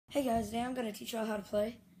Hey guys, today I'm going to teach y'all how to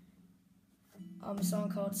play a song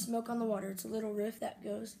called Smoke on the Water. It's a little riff that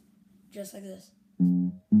goes just like this.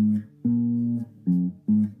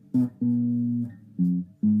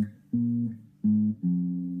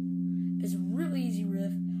 It's a really easy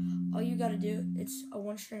riff. All you got to do, it's a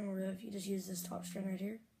one string riff. You just use this top string right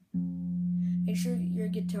here. Make sure your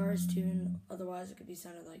guitar is tuned, otherwise it could be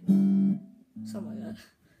sounded like something like that.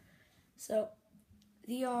 So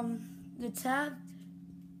the tab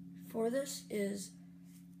for this is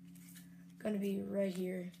going to be right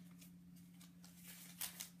here.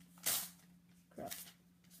 Crap.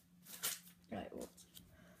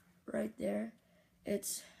 Right there.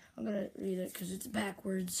 I'm going to read it because it's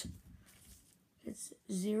backwards. It's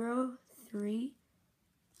 0 3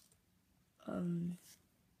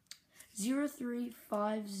 0 3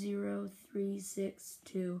 5 0 3 6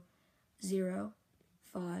 2 0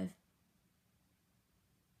 5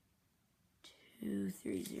 2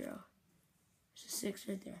 3 0. There's a 6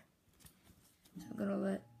 right there. So I'm gonna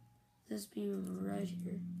let this be right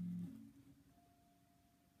here.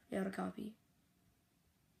 Forgot a copy.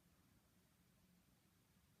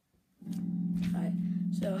 Alright,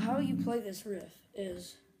 so how you play this riff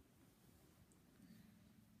is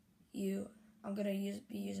I'm gonna be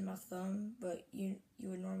using my thumb, but you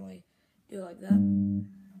would normally do it like that.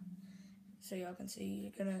 So y'all can see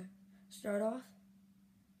you're gonna start off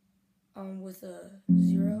with a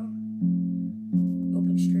 0,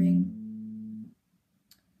 open string,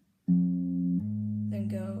 then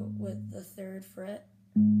go with the 3rd fret,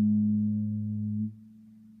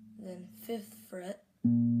 then 5th fret,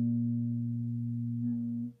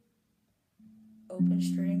 open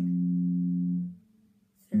string,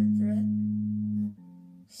 3rd fret,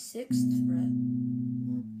 6th fret,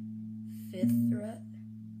 5th fret,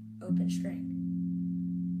 open string,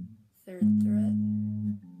 3rd fret,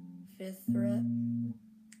 5th fret,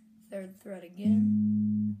 3rd fret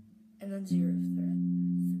again, and then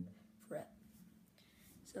 0th fret.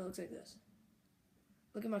 So it looks like this.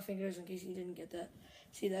 Look at my fingers in case you didn't get that.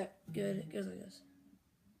 See that? Good. It goes like this.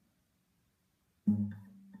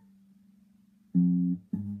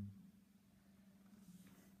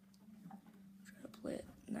 Try to play it.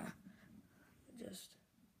 Nah. Just.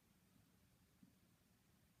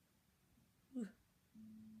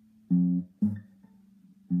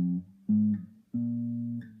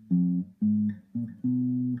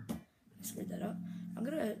 I screwed that up. I'm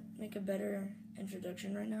gonna make a better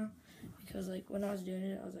introduction right now because like when I was doing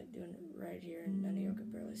it, I was like doing it right here and none of you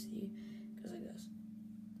could barely see. It goes like this.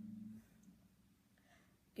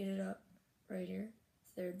 Get it up right here,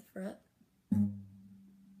 3rd fret.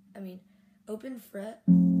 Open fret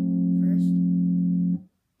first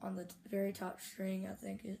on the very top string. I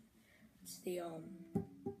think it's the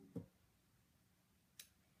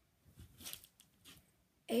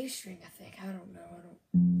A string. I think I don't know. I don't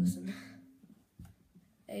listen.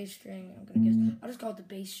 A string. I'm gonna guess. I'll just call it the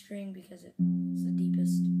bass string because it's the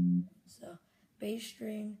deepest. So bass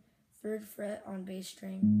string, 3rd fret on bass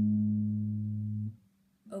string,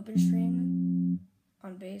 open string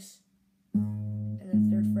on bass, and then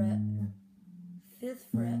 3rd fret, 5th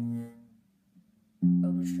fret,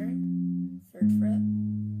 open string, 3rd fret,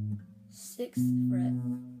 6th fret,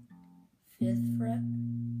 5th fret,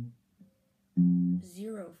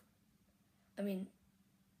 0.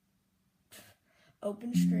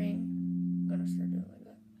 Open string. I'm gonna start doing it like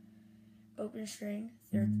that. Open string,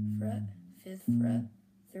 3rd fret, 5th fret,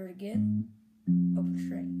 3rd again, open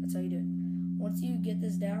string. That's how you do it. Once you get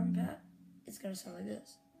this down pat, it's gonna sound like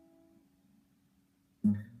this.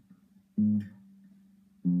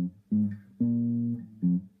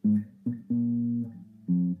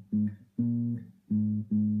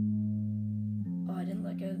 Oh, I didn't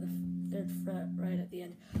let go of the 3rd fret right at the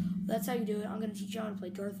end. That's how you do it. I'm gonna teach you how to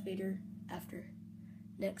play Darth Vader after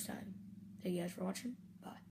next time. Thank you guys for watching. Bye.